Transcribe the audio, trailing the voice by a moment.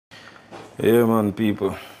Yeah man,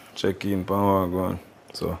 people, check in pan one.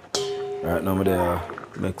 So right now I'm there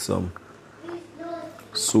make some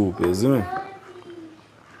soup, you see me?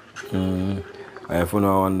 I have to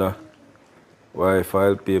wonder why I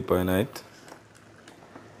file paper in it.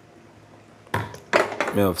 I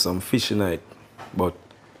have some fish in it, but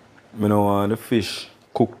I don't want the fish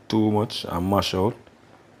cook too much and mash out.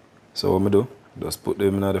 So what I do, just put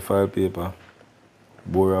them in the file paper,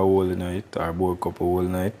 pour a hole in it or pour a cup of hole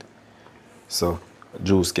in it. So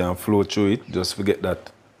juice can flow through it, just forget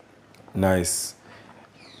that nice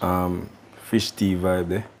fish tea vibe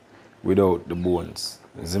there without the bones.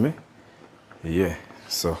 You see me? Yeah.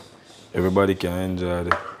 So everybody can enjoy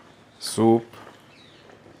the soup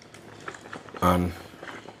and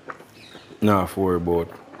not have to worry about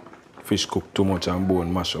fish cook too much and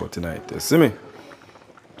bone mash out tonight. You see me?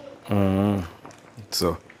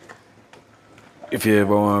 So if you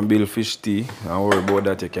ever want to build fish tea and worry about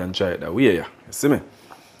that, you can try it that way. Yeah. You see me?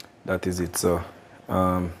 That is it. So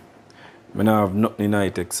I don't have nothing in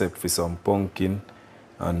it except for some pumpkin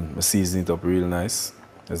and I season it up real nice.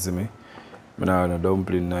 You see me? I don't have no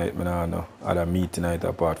dumpling night, I don't have no other meat tonight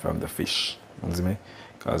apart from the fish. You see me?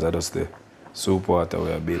 Because that's just the soup water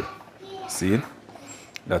we build. See it?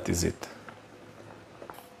 That is it.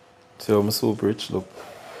 See how my soup rich? Look.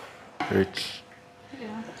 Rich.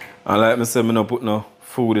 Yeah. And like I said, I don't put no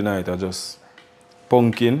food in it. I just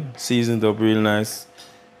pumpkin, season it up real nice.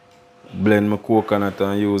 Blend my coconut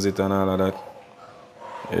and use it and all of that.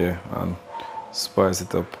 Yeah, and spice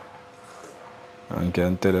it up. And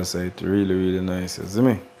can tell us it's really, really nice. You see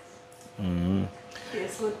me?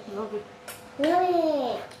 Yes, good. Love it.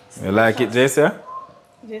 Yummy. You like it, Jessa?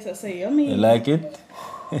 Jessa say yummy. You like it?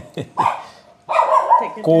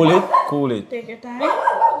 Take your Cool time. it, cool it. Take your time.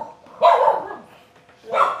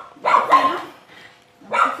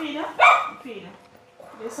 Feeder. Feeder.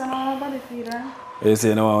 This one all about the feeder. You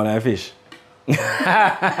say no one want fish? You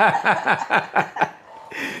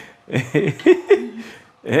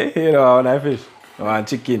don't want fish? You want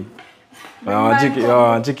chicken? You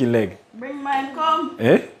want chicken leg? Bring mine, come.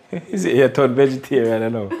 Eh? Is it you turn vegetarian, I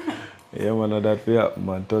know. Yeah, man, that for you,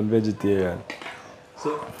 man, turn vegetarian.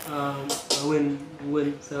 So, when we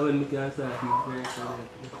can start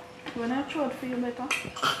When I throw it for you better.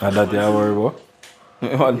 And that you worry about?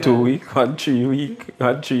 1 2 weeks, 1 3 weeks,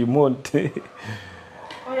 1 3 months.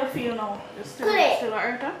 How you feel now? You still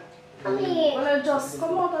hurt? Yummy. Well, you just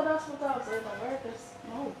come out of the hospital so you don't hurt us.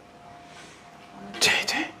 No.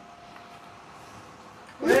 JJ.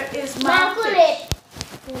 Where is my Now put fish? it.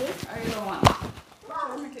 I don't want it.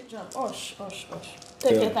 Make it drop. Hush.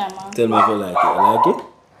 Take your time, man. Tell me if you like it. You like it?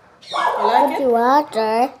 You like The it?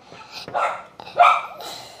 water.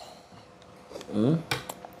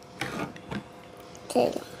 Okay.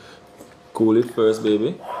 Cool it first,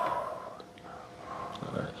 baby.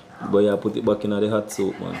 Alright. But you put it back in the hot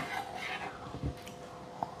soup, man.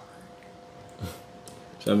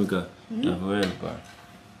 Shamika, you have a help her.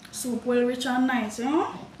 Soup well rich and nice, you know?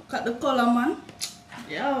 Look at the color, man.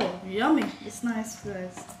 Yo, yummy. It's nice,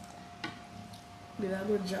 guys. Did a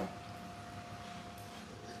good job.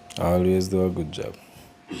 Always do a good job.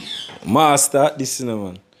 Master, this is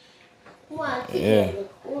man. One, Yeah.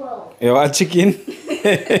 Whoa. You want chicken?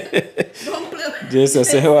 Don't play with Jesus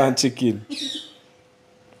say you want chicken.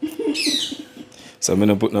 So I'm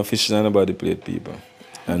gonna put no fish on the body plate, people.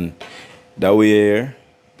 And that way here,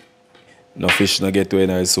 no fish no get to in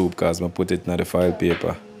the soup because I put it in the file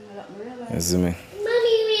paper. You see me? Mommy,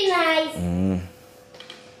 really nice.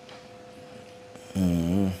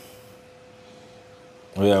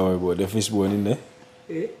 Oh yeah, worry about the fish bone in there?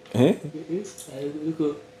 Eh? Eh?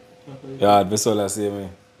 Look Yeah, the soul I say me.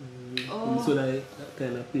 so that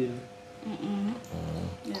kind of pain.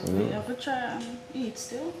 Yeah, you have to try and eat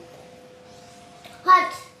still.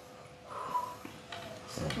 Hot.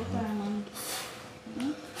 Good time, man.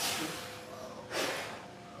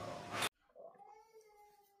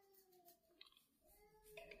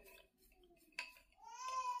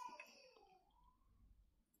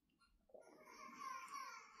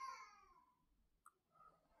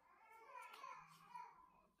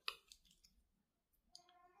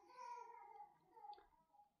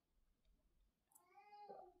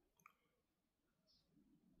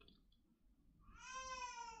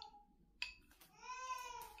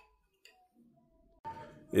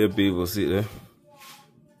 Yeah, people, see there.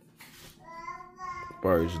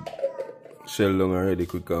 Porridge shell down already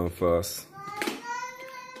quick and fast.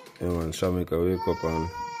 Yeah, man, Shamika wake up and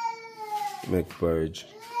make porridge.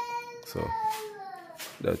 So,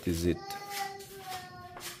 that is it.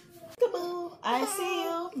 I see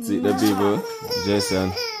you. See the people,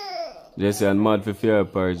 Jason. Jesse and mad for fear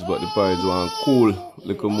porridge, but the porridge want cool,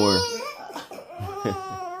 little more.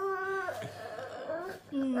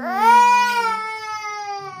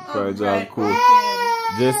 Porridge want cool.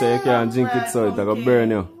 Jesse, you can't drink it so it's gonna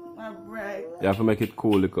burn you. Alright. You have to make it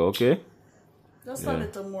cool, little, okay? Just a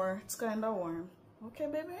little more. It's kind of warm. Okay,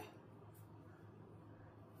 baby?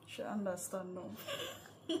 Should understand now.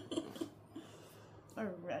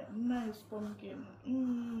 Alright, nice pumpkin.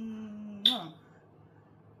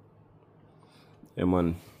 Yeah,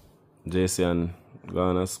 man. Jason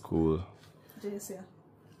gone to school.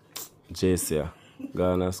 Jason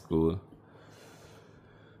gone to school.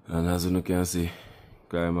 And as you can see,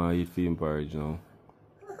 I eat film porridge now.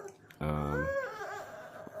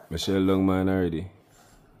 Michelle long mine already.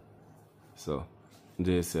 So,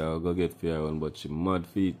 Jason I'll go get fair one, but she mad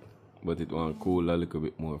feet. But it want cool a little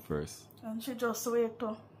bit more first. And she just waked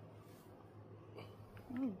up.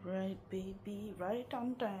 Alright, baby. Right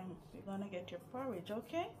on time. You're gonna get your porridge,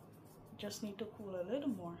 okay? Just need to cool a little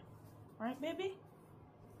more. Right, baby?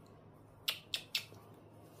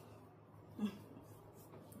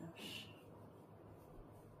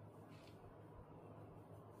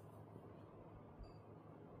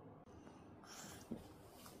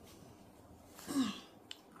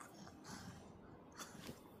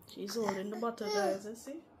 She's holding the butter, guys, you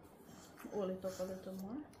see? Hold it up a little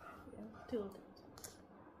more. Yeah, tilt it.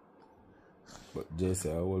 But Jesse,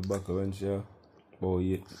 I hold back when she about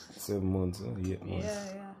 7 months, 8 months.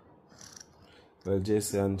 Yeah. Well,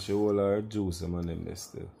 Jesse and she hold her juice, man, them there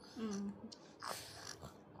still.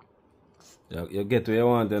 You get what you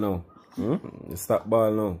want, you know? You stop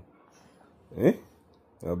ball now. Eh?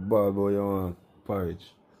 You ball, but you want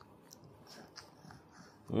porridge.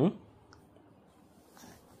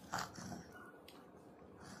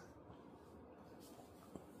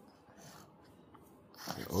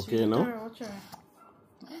 Okay, now? Watch her.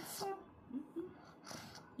 Yes,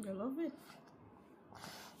 You love it.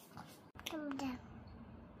 Come down.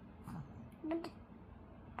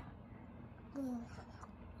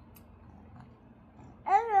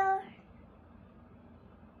 Hello.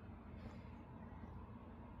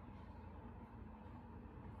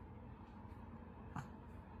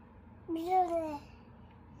 Bude.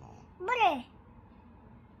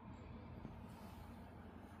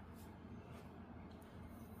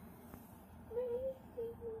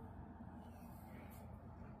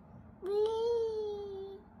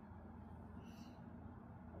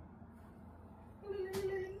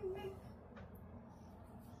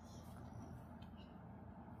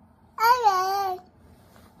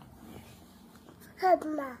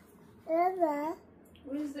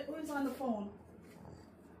 Who is on the phone?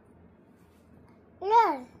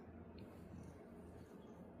 No.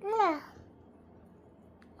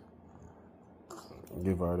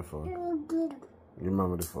 Give her the phone. Give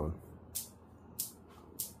Mama the phone.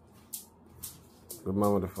 Give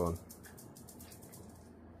Mama the phone.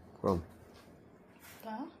 Come.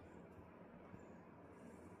 Huh?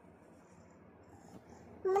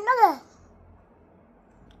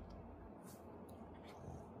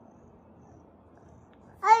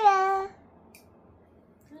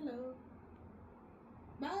 Hello.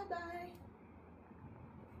 Bye-bye.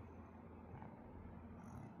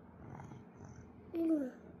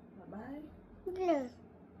 Bye-bye.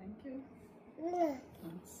 Thank you.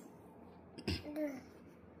 Thanks.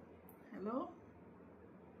 Hello?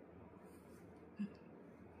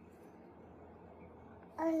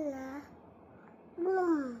 Allah.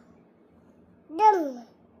 Boom. Dum.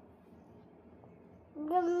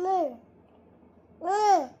 Dum.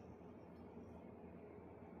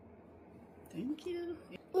 Thank you.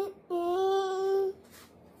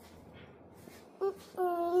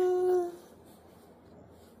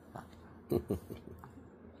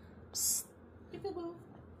 Psst. Peekaboo.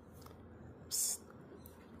 Psst.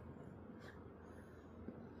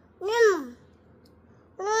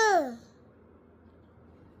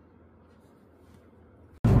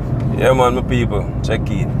 Yeah, man, my people, check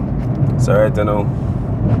it. So right now,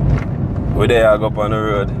 we're there, I go up on the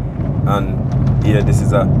road, and yeah, this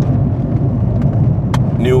is a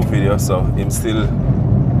new video, so I'm still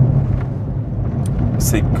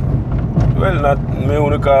sick. Well, not me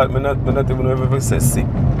wanna call, me not even ever say sick,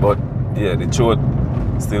 but yeah, the throat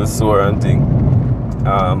still sore and thing.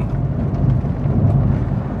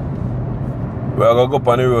 We're gonna go up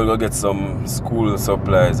on the road, go get some school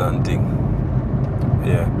supplies and thing.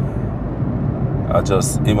 Yeah. I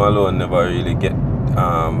just, him alone never really get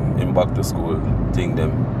him back to school thing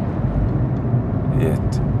them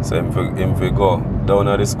yet. So him we go down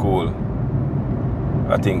at the school,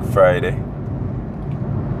 I think Friday.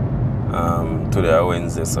 Today or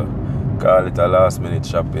Wednesday, so call it a last minute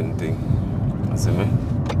shopping thing. You see me?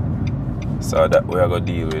 So that we are gonna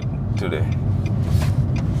deal with today.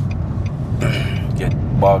 Get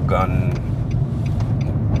bag and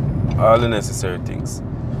all the necessary things.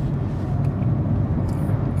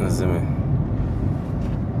 You see me?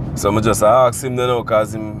 So I just ask him now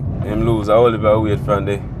because him lose a whole bit of weight from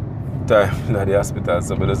the time in the hospital.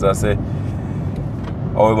 So I just say,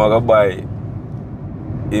 how am I gonna buy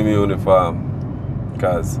him uniform?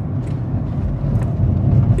 Because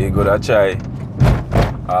he gotta try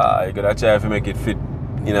to make it fit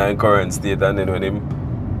in a current state, and then when him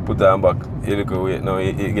put on back, he look away now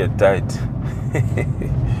he get tight.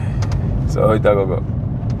 So how it go go?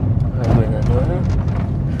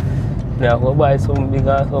 Now go buy some big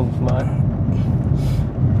or some small.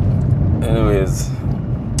 Anyways,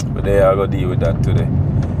 but there I go deal with that today.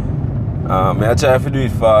 I try to do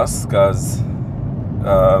it fast because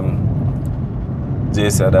Jay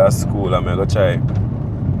said at school and I go try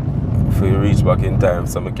to reach back in time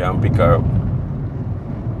so I can pick her up.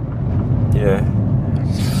 Yeah.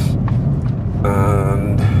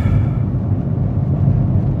 And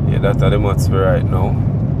yeah, that's the much for right now.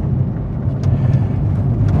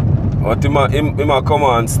 But him come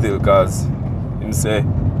on still because him say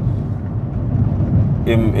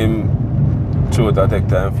him throat that take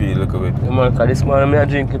time feel look of it. Yeah, man, because this morning I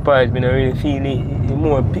drink the porridge, I don't really feel it. It's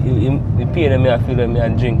more the pain that I feel when I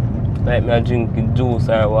drink. Like I drink juice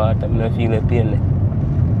or water, I don't feel the pain.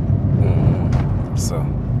 So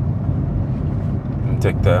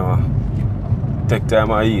take time to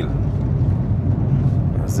heal.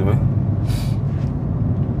 You see me?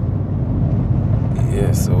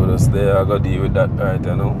 Yeah, so just there I gotta deal with that right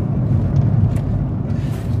now.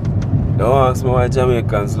 Don't ask me why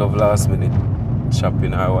Jamaicans love last minute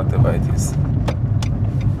shopping or whatever it is.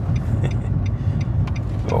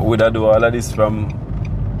 But would I do all of this from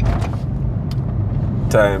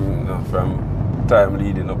time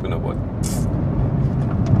leading up, but I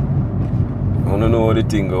don't know how the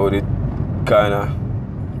thing how it kinda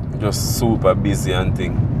just super busy and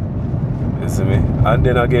thing. You see me? And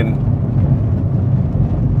then again,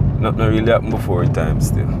 nothing really happened before time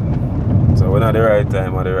still. So when at the right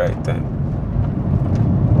time at the right time.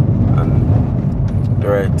 And the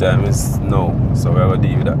right time is now. So we're gonna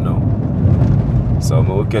deal with that now. So I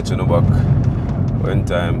will catch you back when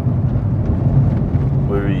time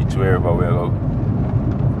we reach wherever we're going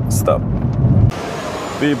to stop.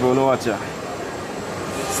 People know watch ya.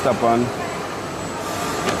 Stop and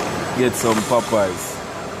get some Popeyes.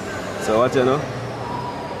 So what you know?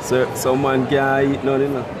 So some man can't eat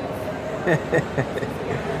nothing.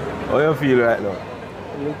 How you feel right now?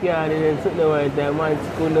 You can't even sit there right there, man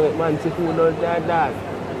food out there, dad.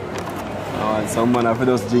 Oh, and some man have to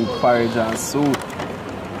just drink porridge and soup.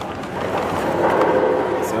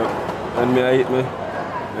 So when I eat my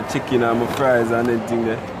chicken and my fries and anything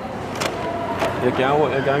there, you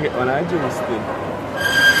can get one of juice still.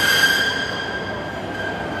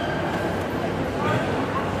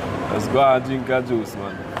 Let's go and drink a juice,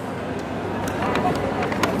 man.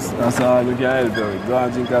 That's all we can help you with. Go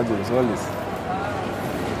and drink a juice, all this.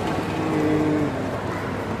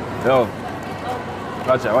 Yo,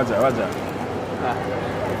 watch out.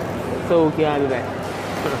 So we can't do that.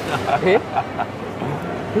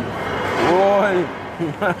 Boy!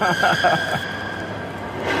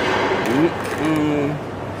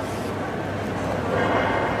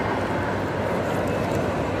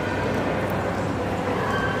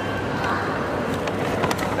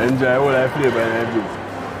 Enjoy all that flavor in that juice.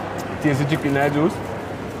 Taste the chicken in that juice.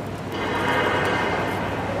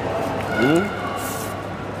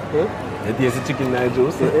 You taste the chicken in that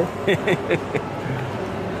juice.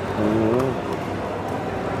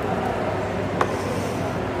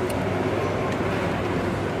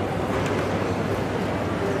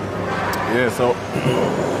 Yeah, so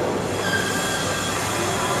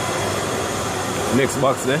next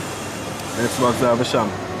box there. Next box I have a sham.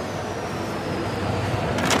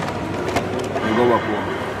 We go back home.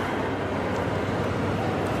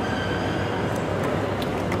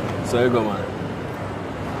 So you go, man.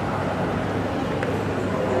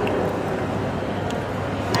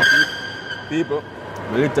 People,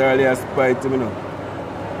 I literally aspire to me now.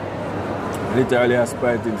 Literally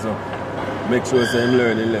aspire to him, so make sure so I'm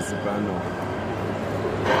learning lesson from now.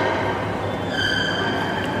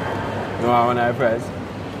 No, I want to fries.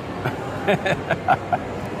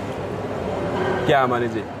 Can't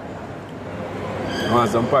manage it. You want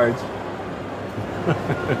some porridge?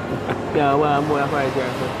 Yeah, well, more porridge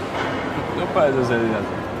here. No porridge is selling that.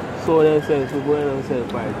 So they say, so go and sell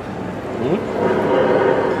porridge.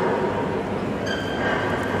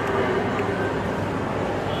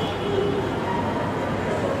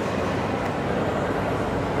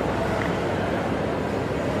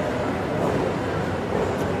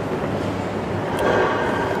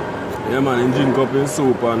 Yeah man, he drink up in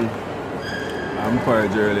soup and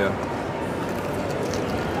porridge earlier.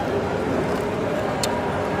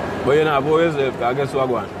 But you know about yourself, I guess what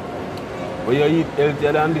going. But you eat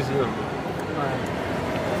healthier than this, you know.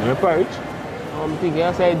 Right. You porridge? I'm thinking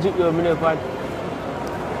I say drip your milk pot.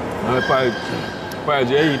 No porridge. Porridge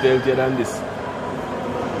you eat healthier than this.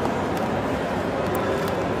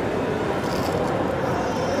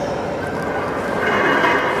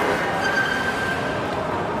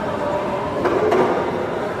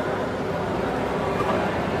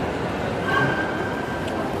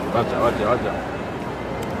 Watch out.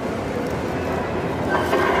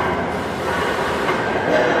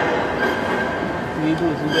 You do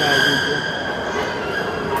some guys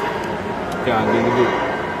Can't get it.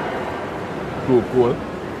 Too cold.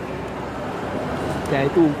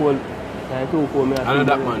 too cold. I know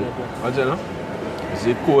that man. Watch out now. You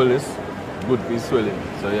see coldness, good for swelling,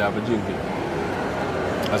 so you have to drink it.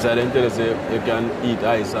 As I didn't tell you, say, you can eat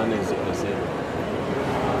ice and then you say.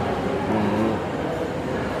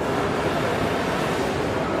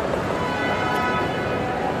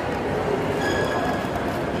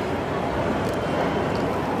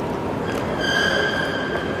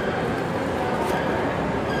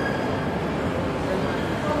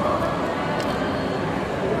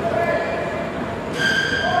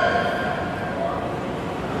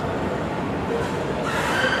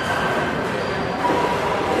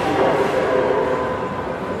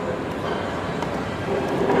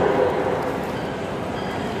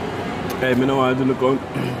 Hey, I don't want to look out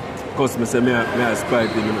because I say I spy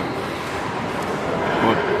thing, you know.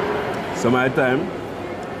 But some of the time,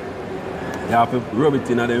 you have to rub it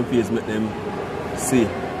in their face, make them see.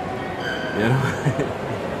 You know?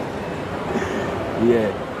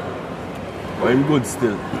 Yeah. But I'm good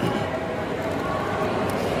still.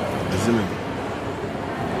 You see me?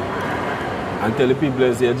 And tell the people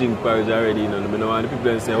that say you drink porridge already, you know. I don't want the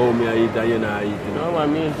people that say, oh, me I eat and you not eat, you know. No, I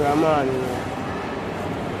mean for a man, you know.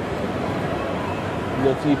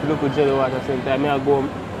 You keep look at jelly water same time. I go I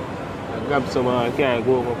grab some and carry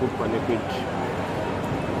go and put on the fridge.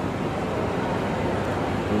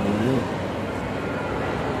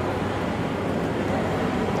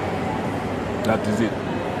 That is it.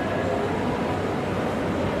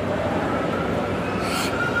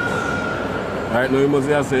 Right now you must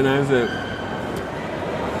be saying I say,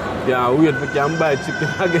 yeah, wait for can buy chicken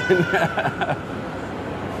again.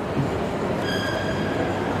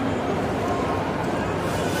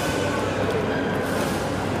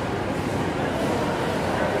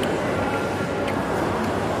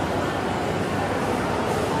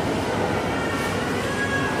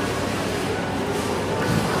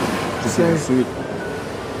 Chicken is sweet.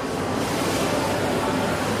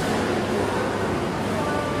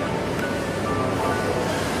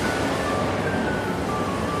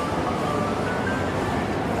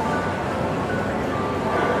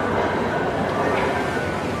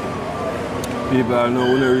 People know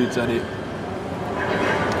when they reach at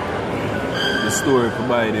the store to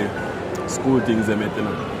buy the school things they make, you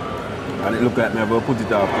know. And it look like me, I will put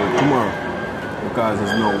it off till tomorrow because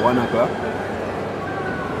it's now 1 o'clock.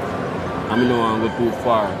 I don't want to go too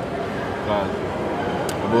far because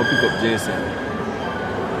I'm going to pick up Jason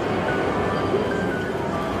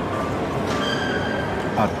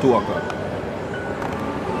at 2 o'clock.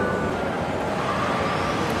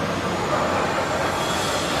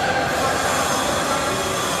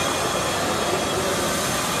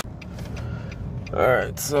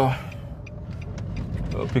 Alright, so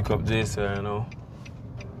I'll pick up Jason, you know,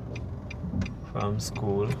 from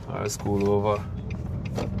school. Our school over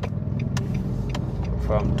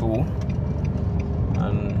from 2,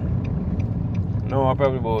 and now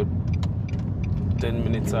probably about 10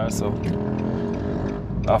 minutes or so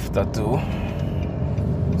after 2.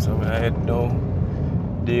 So I head down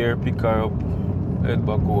there, pick her up, head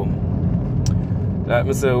back home. Like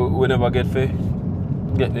I say, we never get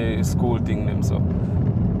the school thing them, so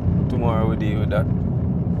tomorrow we deal with that.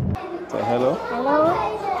 So hello? Hello?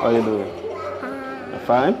 How you doing? You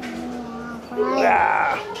fine?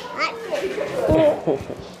 Yeah.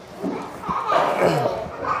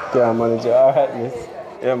 Yeah, manager. Alright, miss.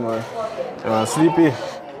 Yeah, man. Sleepy?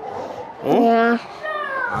 Yeah.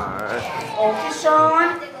 Alright. Okay,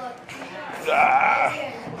 Sean.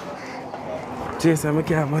 Jason, I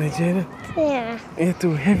can't manage it. Yeah. You're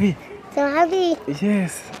too heavy. So heavy.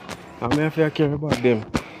 Yes. I'm going to care about them.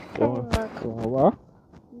 You want?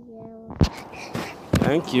 Yeah.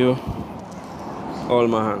 Thank you. Hold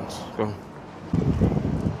my hands. Come.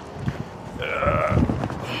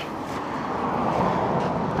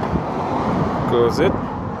 Close it.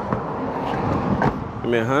 Give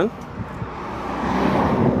me a hand.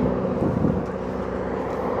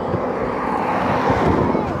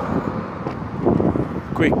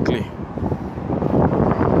 quickly.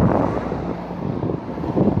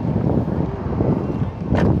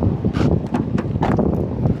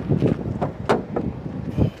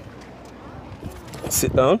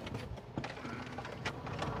 Sit down.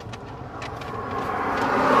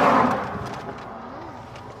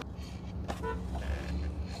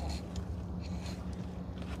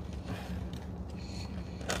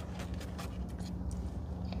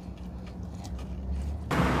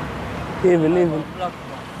 Even.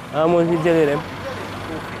 How much you jelly them?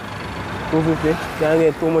 250. Can't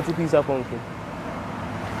get too much a piece of pumpkin.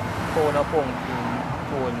 Pound of pumpkin,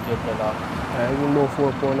 $200. I give more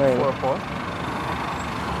 4 pound. 4 pound.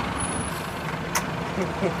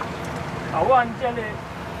 I want jelly.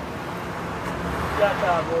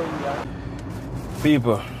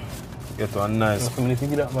 People, get one nice, If you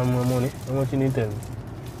give that man more money, how much you need to tell me?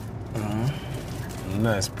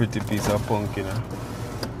 nice pretty piece of pumpkin. Huh?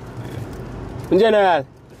 In general,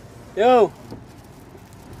 yo,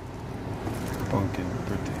 Pumpkin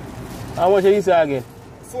pretty. how much is this again?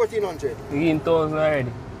 1,400. You getting 1,000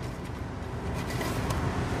 already?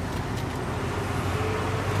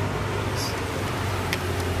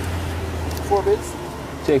 Four bits.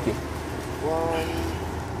 Check it. 1,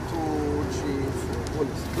 2, 3, 4.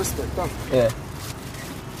 Bullets. Respect, done. Yeah.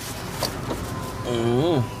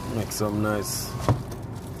 Make some nice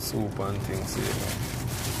soup and things here.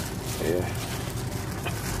 Yeah.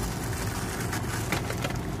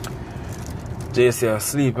 JC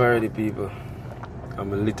asleep already, people.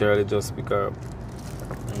 I'm literally just pick her up.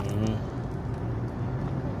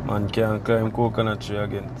 Man can't climb coconut tree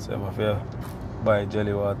again, so I'm afraid buy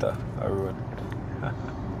jelly water a road.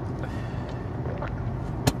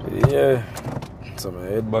 Yeah. So my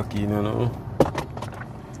head back in, you know.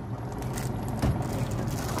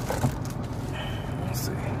 Let's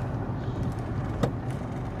see.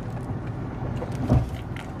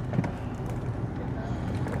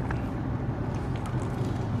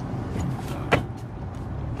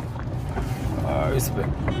 Respect.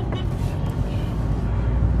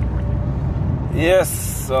 Yes,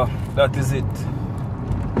 so that is it.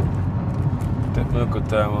 Take me a good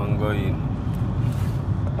time and go in.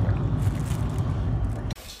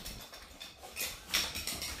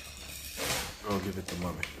 Go give it to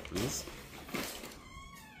mommy, please.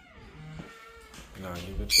 Now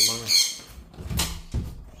give it to mommy.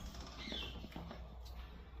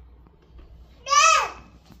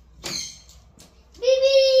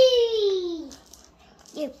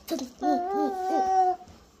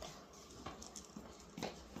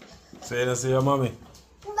 So you don't see your mommy?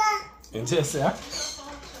 You just see her?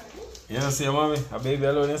 You don't see your mommy? A baby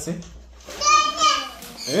alone, you see?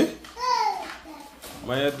 Eh?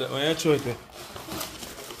 Why you throw it?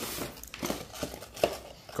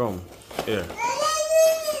 Come, here.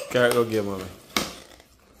 Carry go give mommy.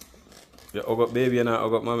 You hug up baby and I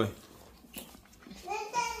hug up mommy.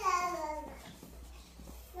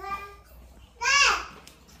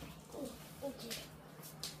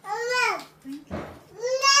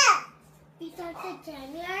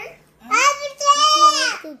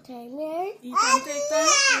 You can take that?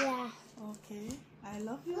 Yeah. Okay. I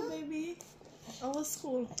love you, baby. Our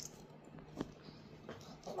school.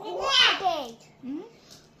 Cool egg. Hmm?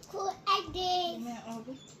 Cool egg. May I hug?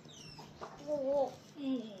 Oh.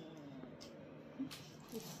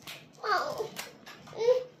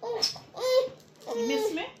 You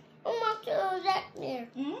miss me? That there.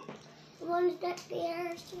 Hmm? One that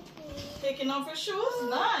there. Taking off your shoes?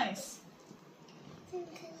 Nice.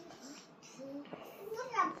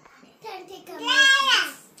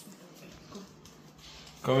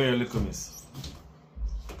 Come here, little miss.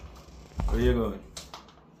 Where are you going?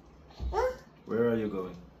 Where are you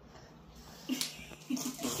going?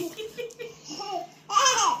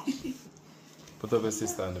 Put up your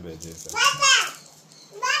sister on the bed, Jason.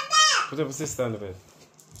 Put up your sister on the bed.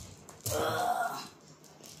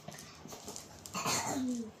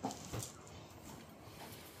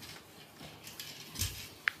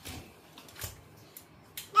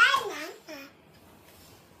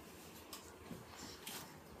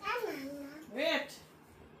 Wait.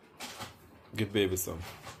 Give baby some.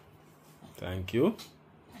 Thank you.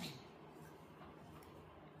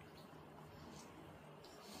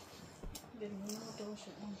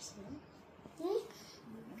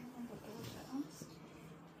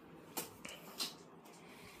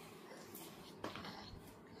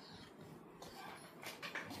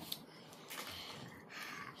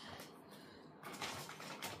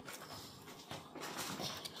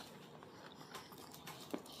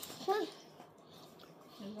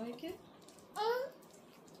 You like it?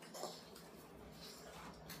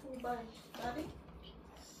 Who buy? Daddy?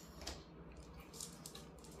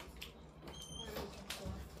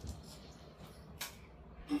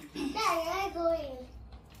 Daddy, I'm going.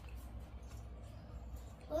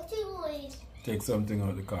 What you going? Take something out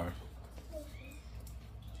of the car.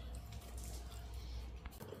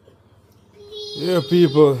 Yeah,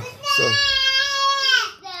 people. So,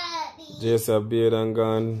 Daddy. Jason beard and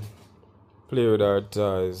gone play with our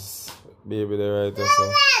toys. Baby, the right there,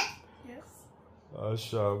 so. Yes. I'll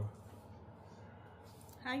shove.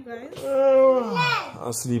 Hi guys.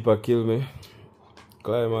 I sleep a kill me.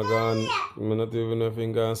 Climb a gone. I'm not even know if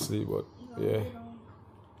I'm gonna sleep, but yeah.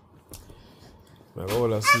 I'm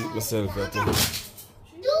gonna sleep myself, I think.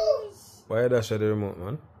 Why dash at the remote,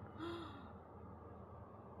 man?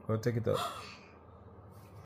 Go take it out.